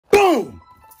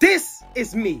This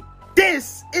is me.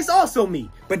 This is also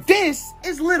me. But this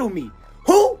is little me.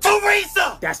 Who?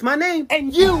 Teresa! That's my name.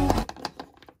 And you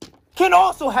can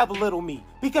also have a little me.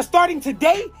 Because starting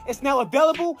today, it's now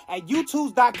available at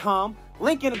youtube.com.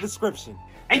 Link in the description.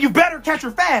 And you better catch her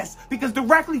fast, because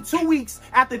directly 2 weeks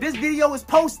after this video is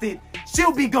posted,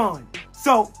 she'll be gone.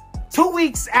 So, 2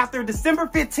 weeks after December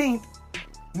 15th,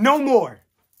 no more.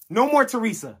 No more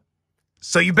Teresa.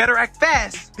 So you better act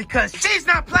fast, because she's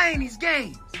not playing these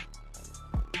games.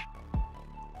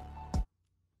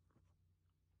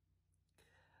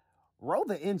 Roll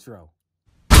the intro.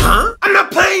 Huh? I'm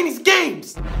not playing these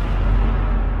games!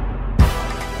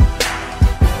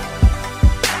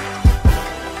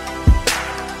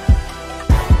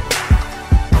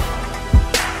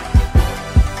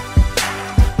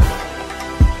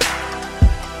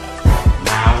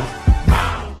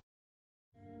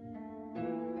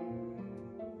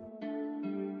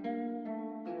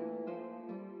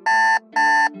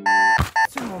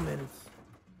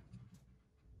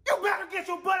 You better get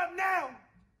your butt up now!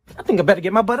 I think I better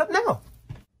get my butt up now.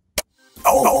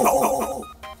 Oh!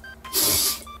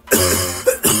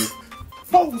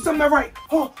 Whoa, something not right.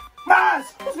 Oh, my eyes!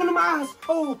 What's going on my eyes?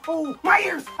 Oh, my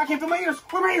ears! I can't feel my ears!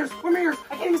 Where are my ears? Where are my ears?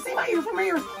 I can't even see my ears! Where are my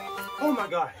ears? Oh my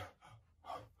god.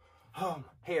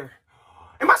 Hair.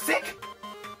 Am I sick?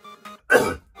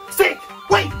 Sick!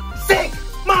 Wait! Sick!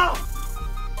 Mom!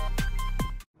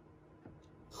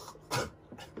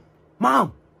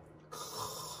 Mom!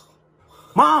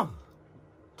 Mom!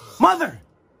 Mother!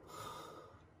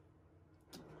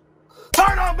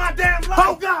 Turn off my damn light!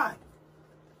 Oh, God!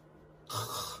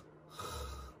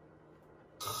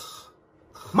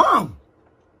 Mom!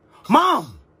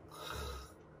 Mom!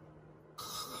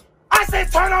 I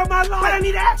said turn off my light! But I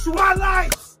need to ask you my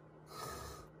lights!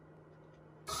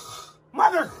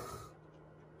 Mother!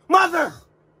 Mother!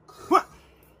 What?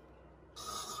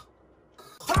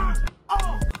 Turn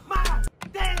off my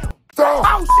damn...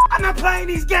 Oh, shit! I'm not playing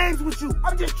these games with you.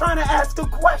 I'm just trying to ask a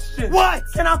question. What?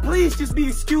 Can I please just be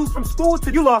excused from school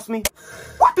till you lost me?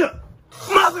 What the?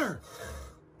 Mother!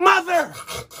 Mother!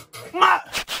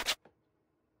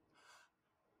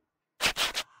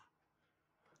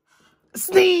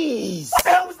 Sneeze! What the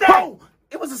hell was that? Bro,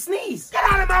 it was a sneeze. Get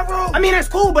out of my room! I mean, that's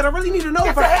cool, but I really need to know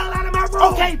if I... Get the hell out of my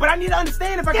room! Okay, but I need to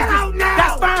understand if I can... Get out now!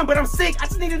 That's fine, but I'm sick. I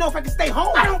just need to know if I can stay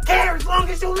home. I don't care as long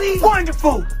as you leave.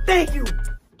 Wonderful! Thank you.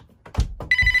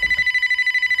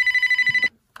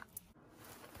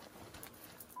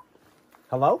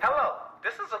 Hello? Hello,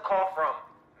 this is a call from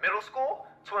middle school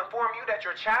to inform you that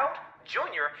your child,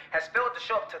 Junior, has failed to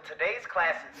show up to today's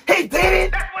classes. He did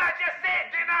it! That's what I just said,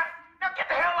 didn't I? Now get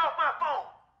the hell off my phone.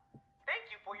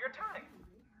 Thank you for your time.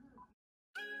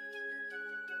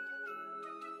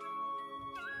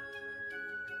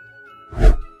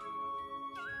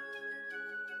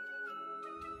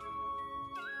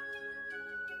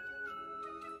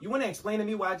 You want to explain to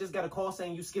me why I just got a call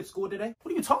saying you skipped school today?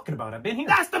 What are you talking about? I've been here.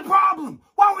 That's the problem.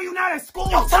 Why were you not at school?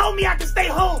 You told me I could stay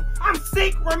home. I'm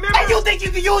sick, remember? And you think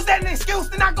you can use that as an excuse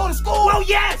to not go to school? Well,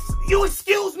 yes. You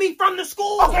excuse me from the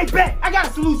school. Okay, bet. I got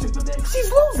a solution for this.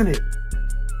 She's losing it.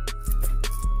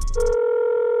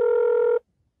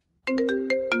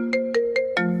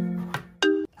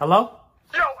 Hello?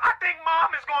 Yo, I think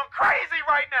Mom is going crazy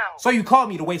right now. So you called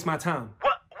me to waste my time.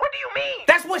 What do you mean?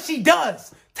 That's what she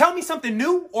does. Tell me something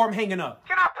new or I'm hanging up.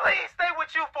 Can I please stay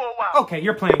with you for a while? Okay,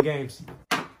 you're playing games.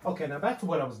 Okay, now back to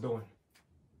what I was doing.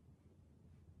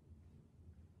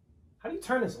 How do you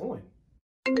turn this on?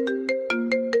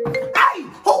 Hey,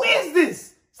 who is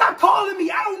this? Stop calling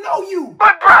me. I don't know you.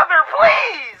 But brother,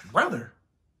 please. Brother?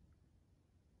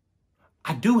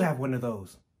 I do have one of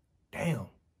those. Damn.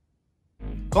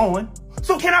 Go on.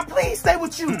 So can I please stay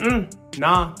with you?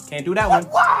 Nah, can't do that one.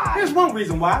 Why? There's one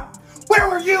reason why. Where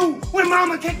were you when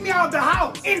Mama kicked me out of the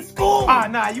house? In school?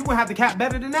 Nah, you gonna have to cap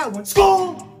better than that one.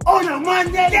 School? On a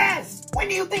Monday? Yes! When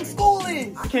do you think school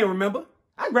is? I can't remember.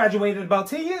 I graduated about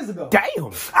 10 years ago.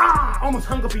 Damn! Almost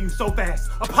hung up on you so fast.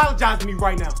 Apologize to me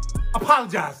right now.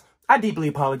 Apologize. I deeply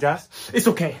apologize. It's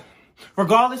okay.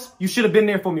 Regardless, you should have been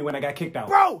there for me when I got kicked out.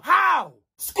 Bro, how?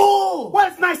 School! Well,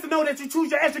 it's nice to know that you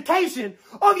choose your education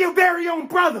of your very own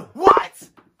brother. What?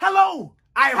 Hello?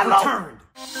 I have returned.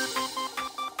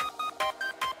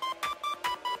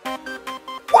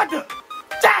 What the?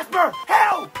 Jasper,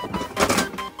 help!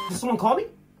 Did someone call me?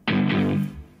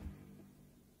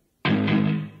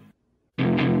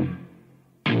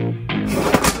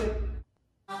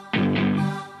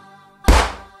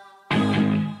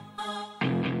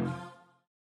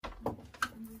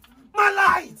 My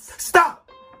lights! Stop!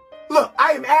 Look,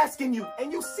 I am asking you,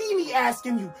 and you see me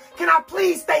asking you, can I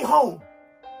please stay home?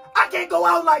 I can't go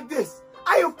out like this.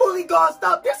 I am fully gassed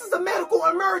up. This is a medical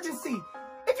emergency.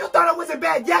 If you thought I wasn't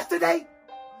bad yesterday,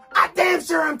 I damn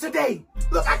sure am today.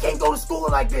 Look, I can't go to school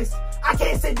like this. I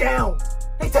can't sit down.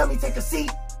 They tell me take a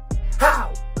seat.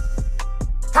 How?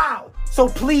 How? So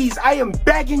please, I am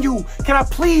begging you. Can I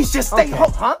please just stay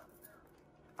home? Huh?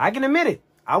 I can admit it.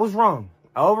 I was wrong.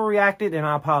 I overreacted and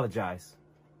I apologize.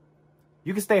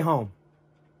 You can stay home.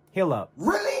 Heal up.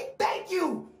 Really? Thank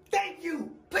you. Thank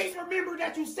you. Please remember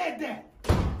that you said that.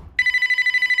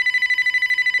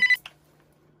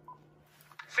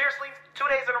 Seriously? 2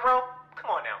 days in a row?